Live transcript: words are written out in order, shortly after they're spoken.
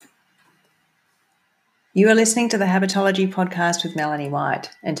You are listening to the Habitology podcast with Melanie White,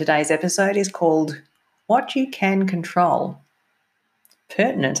 and today's episode is called What You Can Control.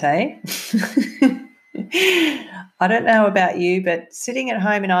 Pertinent, eh? I don't know about you, but sitting at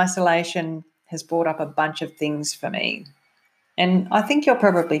home in isolation has brought up a bunch of things for me. And I think you're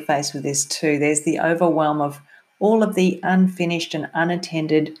probably faced with this too. There's the overwhelm of all of the unfinished and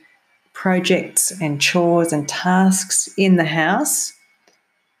unattended projects and chores and tasks in the house,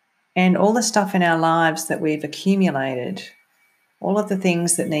 and all the stuff in our lives that we've accumulated, all of the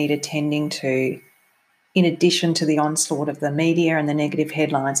things that need attending to, in addition to the onslaught of the media and the negative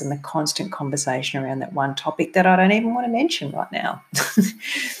headlines and the constant conversation around that one topic that I don't even want to mention right now,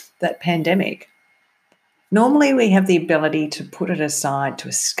 that pandemic. Normally we have the ability to put it aside, to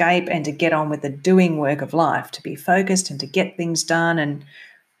escape and to get on with the doing work of life, to be focused and to get things done, and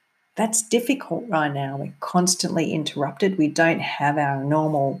that's difficult right now. We're constantly interrupted. We don't have our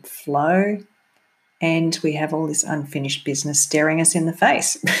normal flow, and we have all this unfinished business staring us in the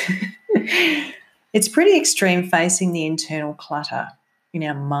face. It's pretty extreme facing the internal clutter in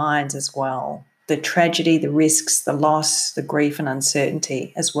our minds as well. The tragedy, the risks, the loss, the grief and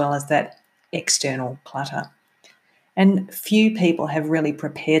uncertainty, as well as that external clutter. And few people have really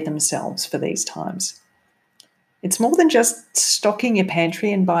prepared themselves for these times. It's more than just stocking your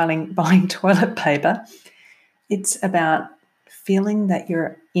pantry and buying toilet paper. It's about feeling that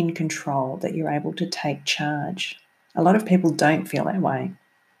you're in control, that you're able to take charge. A lot of people don't feel that way.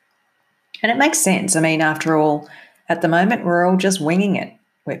 And it makes sense. I mean, after all, at the moment, we're all just winging it.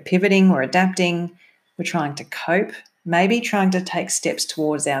 We're pivoting, we're adapting, we're trying to cope, maybe trying to take steps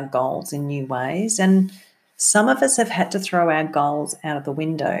towards our goals in new ways. And some of us have had to throw our goals out of the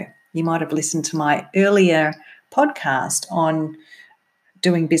window. You might have listened to my earlier podcast on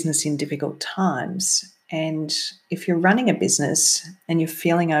doing business in difficult times. And if you're running a business and you're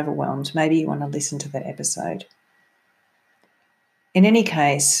feeling overwhelmed, maybe you want to listen to that episode. In any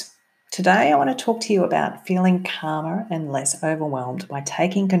case, today I want to talk to you about feeling calmer and less overwhelmed by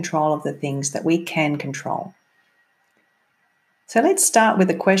taking control of the things that we can control. So let's start with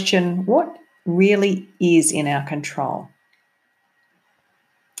the question, what really is in our control?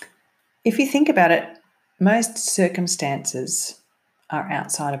 If you think about it, most circumstances are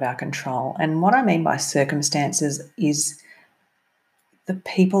outside of our control. And what I mean by circumstances is the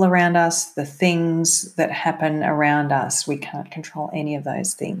people around us, the things that happen around us. We can't control any of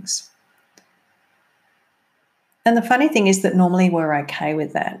those things. And the funny thing is that normally we're okay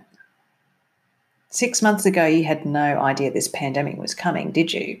with that. 6 months ago, you had no idea this pandemic was coming,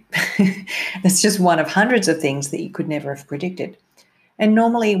 did you? That's just one of hundreds of things that you could never have predicted. And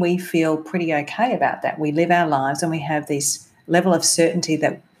normally we feel pretty okay about that. We live our lives and we have this level of certainty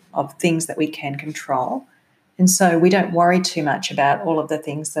of things that we can control. And so we don't worry too much about all of the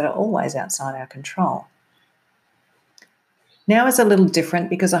things that are always outside our control. Now is a little different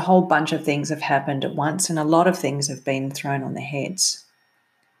because a whole bunch of things have happened at once and a lot of things have been thrown on their heads.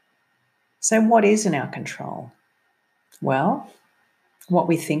 So what is in our control? Well, what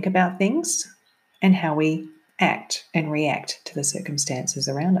we think about things and how we act and react to the circumstances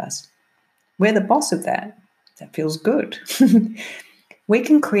around us. We're the boss of that. That feels good. We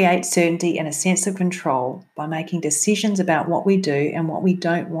can create certainty and a sense of control by making decisions about what we do and what we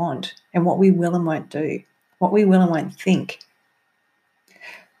don't want, and what we will and won't do, what we will and won't think.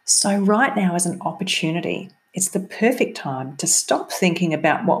 So right now is an opportunity. It's the perfect time to stop thinking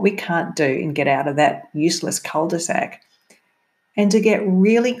about what we can't do and get out of that useless cul-de-sac, and to get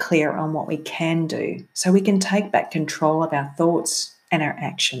really clear on what we can do so we can take back control of our thoughts and our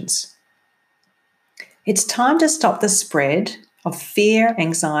actions. It's time to stop the spread of fear,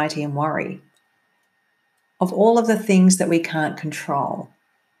 anxiety, and worry, of all of the things that we can't control,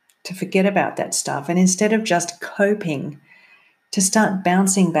 to forget about that stuff, and instead of just coping, to start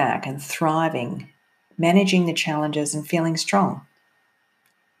bouncing back and thriving, managing the challenges and feeling strong.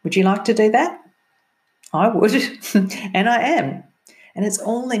 Would you like to do that? I would, and I am. And it's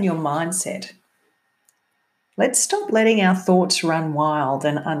all in your mindset. Let's stop letting our thoughts run wild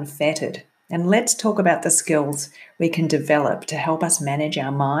and unfettered, and let's talk about the skills we can develop to help us manage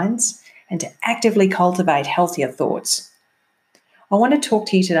our minds and to actively cultivate healthier thoughts. I want to talk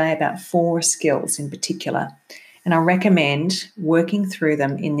to you today about 4 skills in particular, and I recommend working through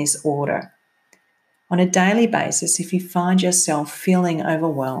them in this order. On a daily basis, if you find yourself feeling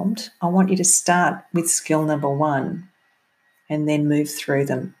overwhelmed, I want you to start with skill number 1 and then move through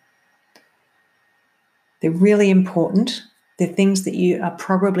them. They're really important. They're things that you are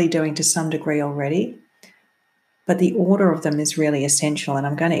probably doing to some degree already, but the order of them is really essential, and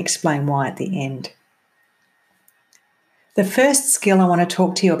I'm going to explain why at the end. The first skill I want to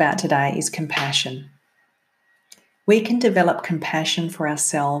talk to you about today is compassion. we can develop compassion for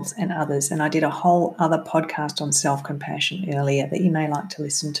ourselves and others. And I did a whole other podcast on self-compassion earlier that you may like to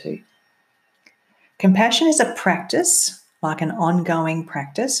listen to. Compassion is a practice, like an ongoing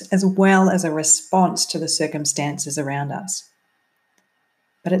practice, as well as a response to the circumstances around us.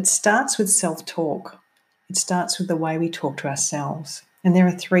 But it starts with self-talk. It starts with the way we talk to ourselves. And there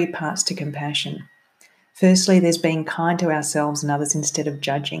are 3 parts to compassion. Firstly, there's being kind to ourselves and others instead of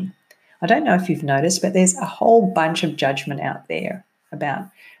judging. I don't know if you've noticed, but there's a whole bunch of judgment out there about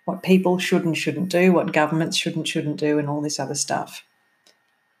what people should and shouldn't do, what governments should and shouldn't do, and all this other stuff.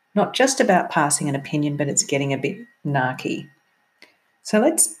 Not just about passing an opinion, but it's getting a bit narky. So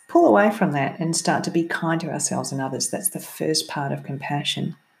let's pull away from that and start to be kind to ourselves and others. That's the first part of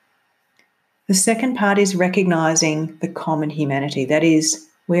compassion. The second part is recognizing the common humanity. That is,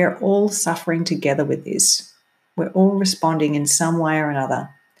 we're all suffering together with this. We're all responding in some way or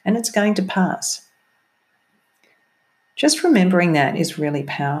another, and it's going to pass. Just remembering that is really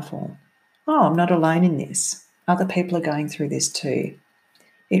powerful. Oh, I'm not alone in this. Other people are going through this too.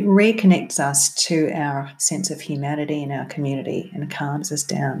 It reconnects us to our sense of humanity in our community and calms us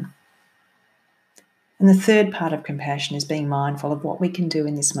down. And the third part of compassion is being mindful of what we can do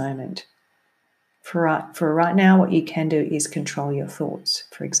in this moment. For right now, what you can do is control your thoughts,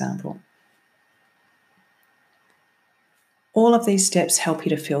 for example. All of these steps help you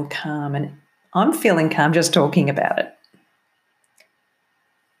to feel calm, and I'm feeling calm just talking about it.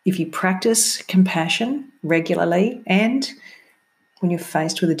 If you practice compassion regularly and when you're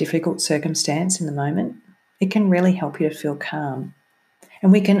faced with a difficult circumstance in the moment, it can really help you to feel calm.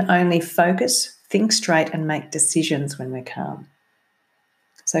 And we can only focus, think straight, and make decisions when we're calm.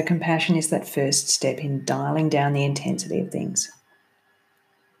 So compassion is that first step in dialing down the intensity of things.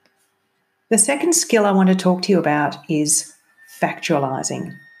 The second skill I want to talk to you about is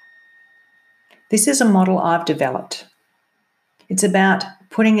factualizing. This is a model I've developed. It's about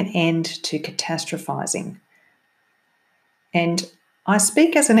putting an end to catastrophizing. And I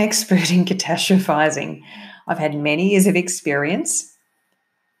speak as an expert in catastrophizing. I've had many years of experience.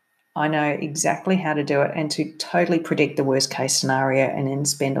 I know exactly how to do it and to totally predict the worst case scenario and then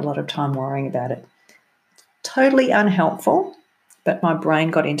spend a lot of time worrying about it. Totally unhelpful, but my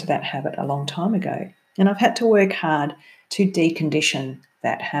brain got into that habit a long time ago, and I've had to work hard to decondition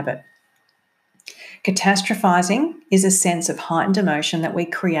that habit. Catastrophizing is a sense of heightened emotion that we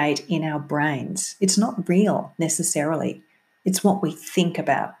create in our brains. It's not real necessarily. It's what we think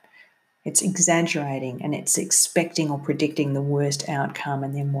about. It's exaggerating and it's expecting or predicting the worst outcome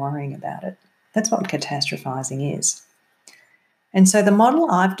and then worrying about it. That's what catastrophizing is. And so the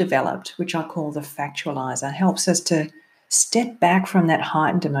model I've developed, which I call the factualizer, helps us to step back from that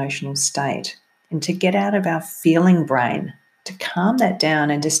heightened emotional state and to get out of our feeling brain, to calm that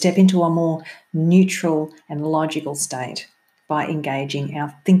down and to step into a more neutral and logical state by engaging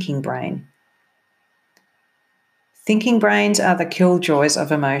our thinking brain. Thinking brains are the killjoys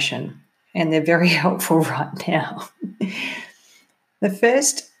of emotion, and they're very helpful right now. The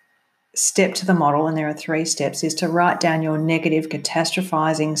first step to the model, and there are 3 steps, is to write down your negative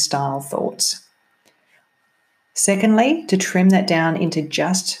catastrophizing style thoughts. Secondly, to trim that down into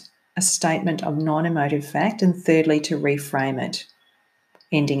just a statement of non-emotive fact. And thirdly, to reframe it,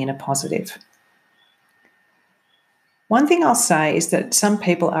 ending in a positive. One thing I'll say is that some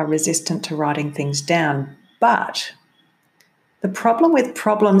people are resistant to writing things down, but the problem with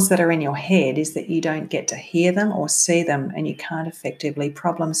problems that are in your head is that you don't get to hear them or see them, and you can't effectively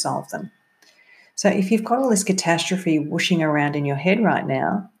problem solve them. So if you've got all this catastrophe whooshing around in your head right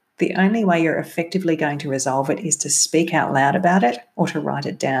now, the only way you're effectively going to resolve it is to speak out loud about it or to write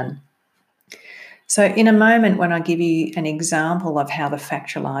it down. So in a moment, when I give you an example of how the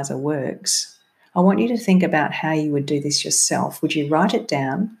factualizer works, I want you to think about how you would do this yourself. Would you write it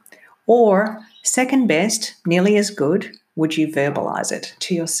down? Or, second best, nearly as good, would you verbalize it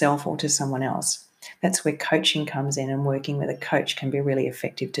to yourself or to someone else? That's where coaching comes in, and working with a coach can be really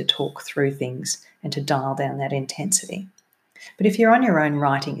effective to talk through things and to dial down that intensity. But if you're on your own,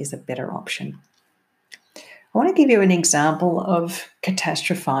 writing is a better option. I want to give you an example of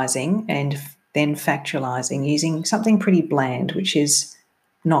catastrophizing and then factualizing using something pretty bland, which is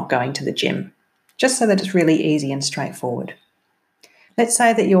not going to the gym, just so that it's really easy and straightforward. Let's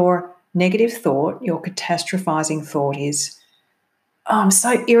say that your negative thought, your catastrophizing thought is, oh, I'm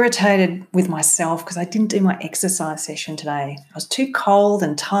so irritated with myself because I didn't do my exercise session today. I was too cold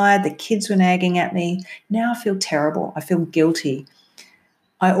and tired. The kids were nagging at me. Now I feel terrible. I feel guilty.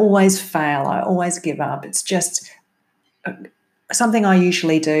 I always fail. I always give up. It's just something I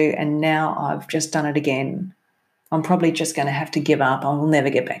usually do, and now I've just done it again. I'm probably just going to have to give up. I will never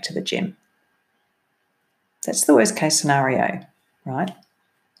get back to the gym. That's the worst case scenario, right?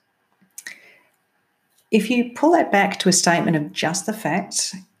 If you pull that back to a statement of just the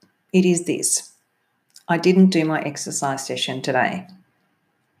facts, it is this: I didn't do my exercise session today.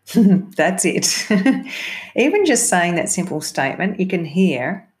 That's it. Even just saying that simple statement, you can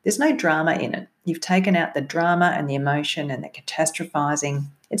hear there's no drama in it. You've taken out the drama and the emotion and the catastrophizing.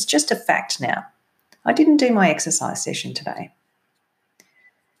 It's just a fact now. I didn't do my exercise session today.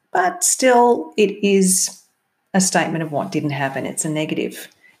 But still, it is a statement of what didn't happen. It's a negative.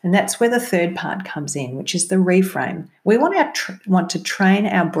 And that's where the third part comes in, which is the reframe. We want to train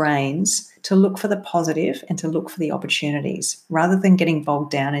our brains to look for the positive and to look for the opportunities rather than getting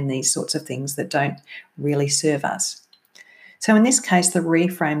bogged down in these sorts of things that don't really serve us. So in this case, the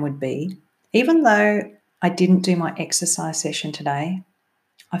reframe would be, even though I didn't do my exercise session today,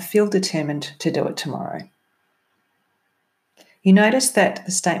 I feel determined to do it tomorrow. You notice that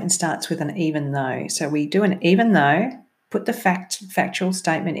the statement starts with an even though. So we do an even though, put the factual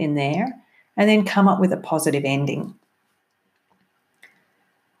statement in there, and then come up with a positive ending.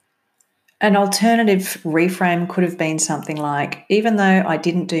 An alternative reframe could have been something like, even though I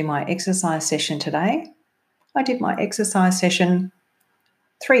didn't do my exercise session today, I did my exercise session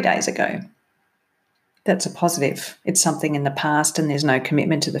 3 days ago. That's a positive. It's something in the past and there's no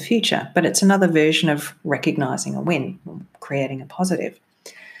commitment to the future, but it's another version of recognizing a win, creating a positive.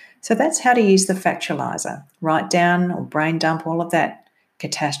 So that's how to use the factualizer. Write down or brain dump all of that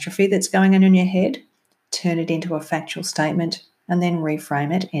catastrophe that's going on in your head, turn it into a factual statement, and then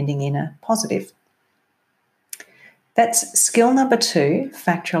reframe it, ending in a positive. That's skill number 2,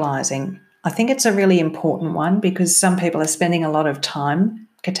 factualizing. I think it's a really important one because some people are spending a lot of time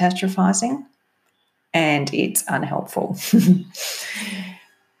catastrophizing, and it's unhelpful.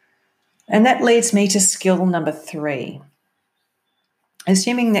 And that leads me to skill number 3.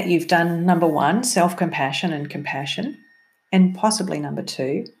 Assuming that you've done number 1, self-compassion and compassion, and possibly number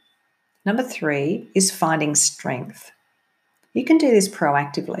 2, number 3 is finding strength. You can do this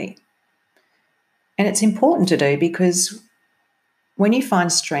proactively. And it's important to do because when you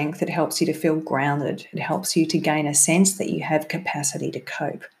find strength, it helps you to feel grounded. It helps you to gain a sense that you have capacity to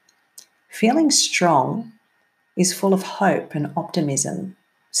cope. Feeling strong is full of hope and optimism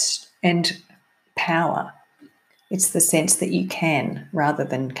and power. It's the sense that you can rather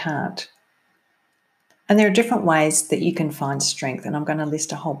than can't. And there are different ways that you can find strength, and I'm going to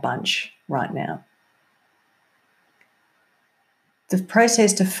list a whole bunch right now. The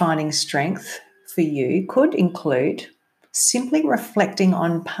process of finding strength for you could include simply reflecting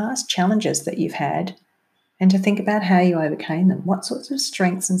on past challenges that you've had and to think about how you overcame them. What sorts of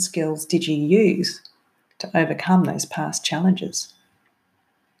strengths and skills did you use to overcome those past challenges?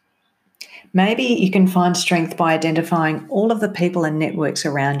 Maybe you can find strength by identifying all of the people and networks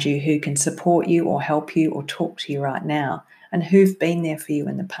around you who can support you or help you or talk to you right now and who've been there for you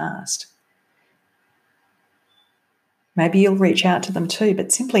in the past. Maybe you'll reach out to them too,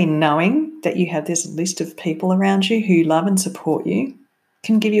 but simply knowing that you have this list of people around you who love and support you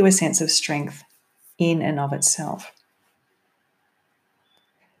can give you a sense of strength in and of itself.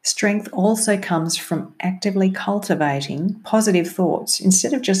 Strength also comes from actively cultivating positive thoughts.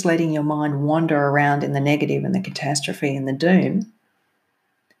 Instead of just letting your mind wander around in the negative and the catastrophe and the doom,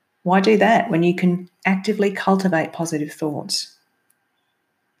 why do that when you can actively cultivate positive thoughts?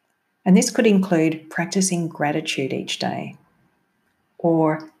 And this could include practicing gratitude each day,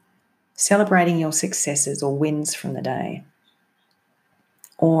 or celebrating your successes or wins from the day,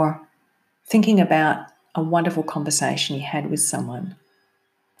 or thinking about a wonderful conversation you had with someone.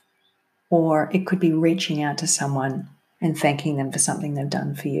 Or it could be reaching out to someone and thanking them for something they've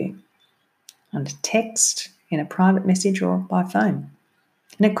done for you, on a text, in a private message, or by phone.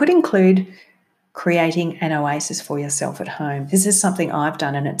 And it could include creating an oasis for yourself at home. This is something I've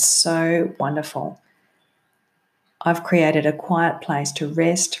done and it's so wonderful. I've created a quiet place to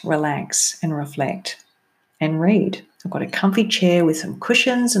rest, relax, and reflect and read. I've got a comfy chair with some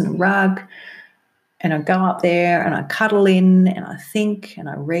cushions and a rug, and I go up there and I cuddle in and I think and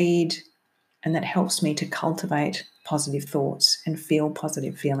I read, and that helps me to cultivate positive thoughts and feel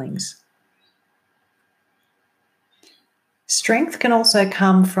positive feelings. Strength can also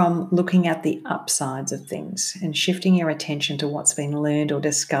come from looking at the upsides of things and shifting your attention to what's been learned or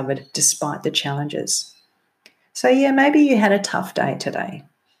discovered despite the challenges. So yeah, maybe you had a tough day today.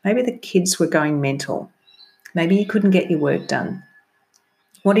 Maybe the kids were going mental. Maybe you couldn't get your work done.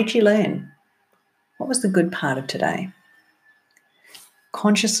 What did you learn? What was the good part of today?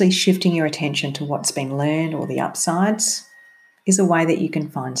 Consciously shifting your attention to what's been learned or the upsides is a way that you can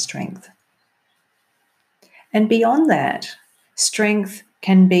find strength. And beyond that, strength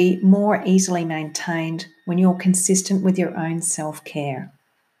can be more easily maintained when you're consistent with your own self-care.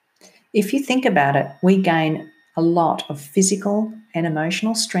 If you think about it, we gain a lot of physical and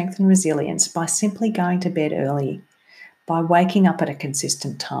emotional strength and resilience by simply going to bed early, by waking up at a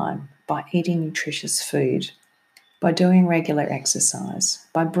consistent time, by eating nutritious food, by doing regular exercise,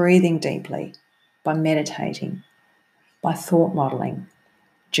 by breathing deeply, by meditating, by thought modeling,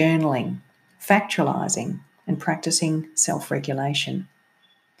 journaling, factualizing, and practicing self-regulation.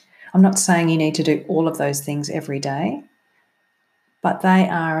 I'm not saying you need to do all of those things every day, but they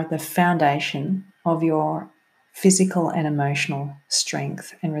are the foundation of your physical and emotional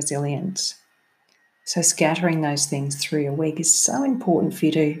strength and resilience. So scattering those things through your week is so important for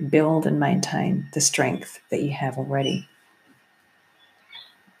you to build and maintain the strength that you have already.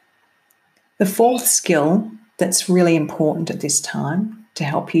 The fourth skill that's really important at this time to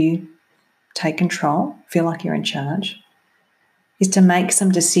help you take control, feel like you're in charge, is to make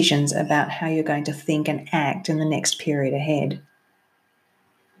some decisions about how you're going to think and act in the next period ahead.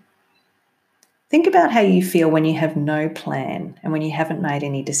 Think about how you feel when you have no plan and when you haven't made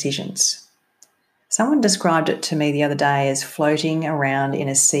any decisions. Someone described it to me the other day as floating around in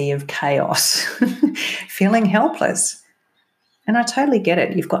a sea of chaos, feeling helpless. And I totally get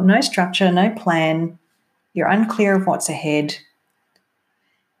it. You've got no structure, no plan. You're unclear of what's ahead.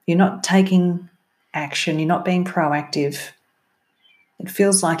 You're not taking action. You're not being proactive. It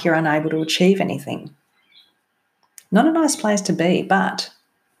feels like you're unable to achieve anything. Not a nice place to be, but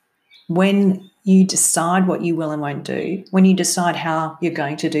when you decide what you will and won't do, when you decide how you're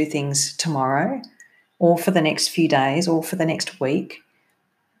going to do things tomorrow or for the next few days or for the next week,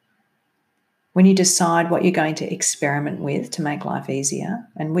 when you decide what you're going to experiment with to make life easier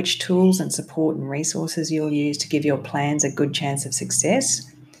and which tools and support and resources you'll use to give your plans a good chance of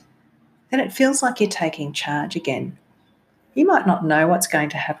success, then it feels like you're taking charge again. You might not know what's going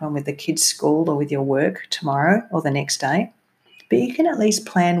to happen with the kids' school or with your work tomorrow or the next day, but you can at least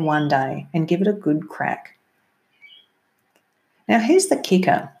plan one day and give it a good crack. Now, here's the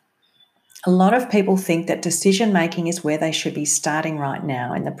kicker. A lot of people think that decision making is where they should be starting right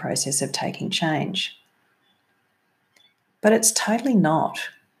now in the process of taking change. But it's totally not.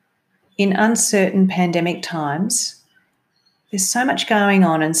 In uncertain pandemic times, there's so much going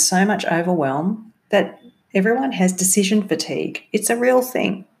on and so much overwhelm that everyone has decision fatigue. It's a real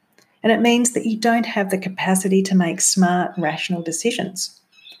thing. And it means that you don't have the capacity to make smart, rational decisions.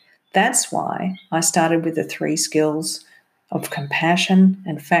 That's why I started with the 3 skills of compassion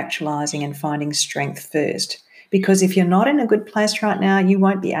and factualizing and finding strength first. Because if you're not in a good place right now, you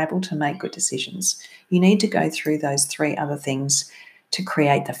won't be able to make good decisions. You need to go through those 3 other things to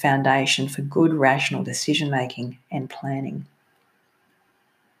create the foundation for good, rational decision making and planning.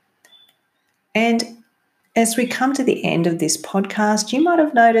 And as we come to the end of this podcast, you might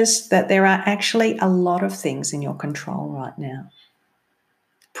have noticed that there are actually a lot of things in your control right now.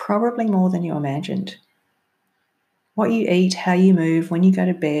 Probably more than you imagined. What you eat, how you move, when you go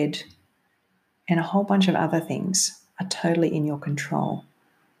to bed, and a whole bunch of other things are totally in your control.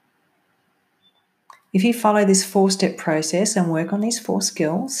 If you follow this 4-step process and work on these 4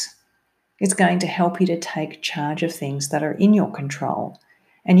 skills, it's going to help you to take charge of things that are in your control,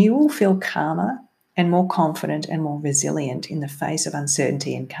 and you will feel calmer and more confident and more resilient in the face of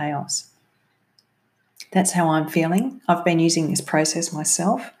uncertainty and chaos. That's how I'm feeling. I've been using this process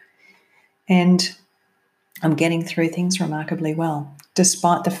myself, and I'm getting through things remarkably well,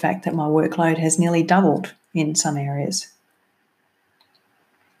 despite the fact that my workload has nearly doubled in some areas.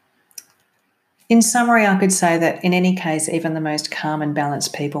 In summary, I could say that in any case, even the most calm and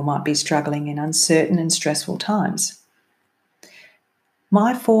balanced people might be struggling in uncertain and stressful times.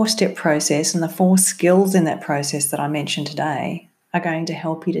 My 4-step process and the 4 skills in that process that I mentioned today are going to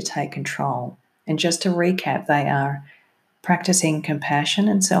help you to take control. And just to recap, they are practicing compassion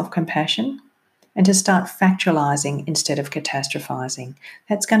and self-compassion, and to start factualizing instead of catastrophizing.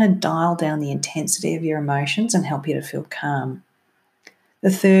 That's going to dial down the intensity of your emotions and help you to feel calm. The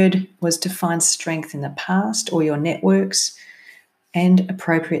 3rd was to find strength in the past or your networks and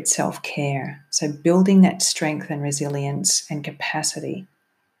appropriate self-care. So building that strength and resilience and capacity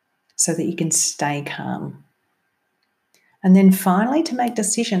so that you can stay calm. And then finally, to make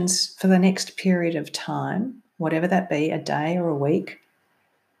decisions for the next period of time, whatever that be, a day or a week,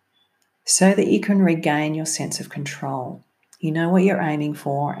 so that you can regain your sense of control. You know what you're aiming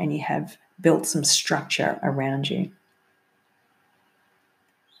for and you have built some structure around you.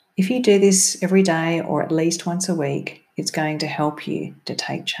 If you do this every day or at least once a week, it's going to help you to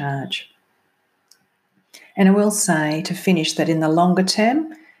take charge. And I will say to finish that in the longer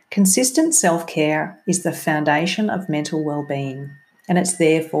term, consistent self-care is the foundation of mental well-being. and it's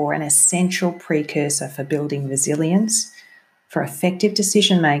therefore an essential precursor for building resilience, for effective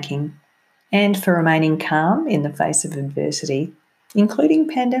decision making, and for remaining calm in the face of adversity, including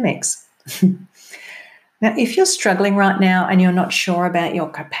pandemics. Now, if you're struggling right now and you're not sure about your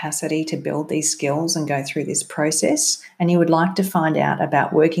capacity to build these skills and go through this process, and you would like to find out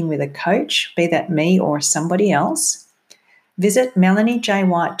about working with a coach, be that me or somebody else, visit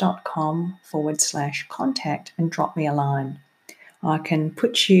melaniejwhite.com/contact and drop me a line. I can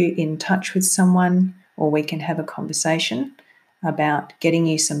put you in touch with someone, or we can have a conversation about getting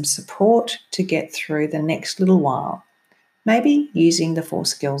you some support to get through the next little while, maybe using the 4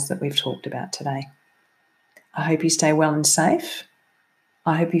 skills that we've talked about today. I hope you stay well and safe.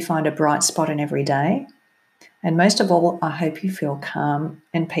 I hope you find a bright spot in every day. And most of all, I hope you feel calm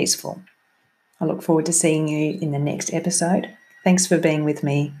and peaceful. I look forward to seeing you in the next episode. Thanks for being with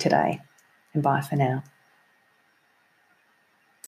me today, and bye for now.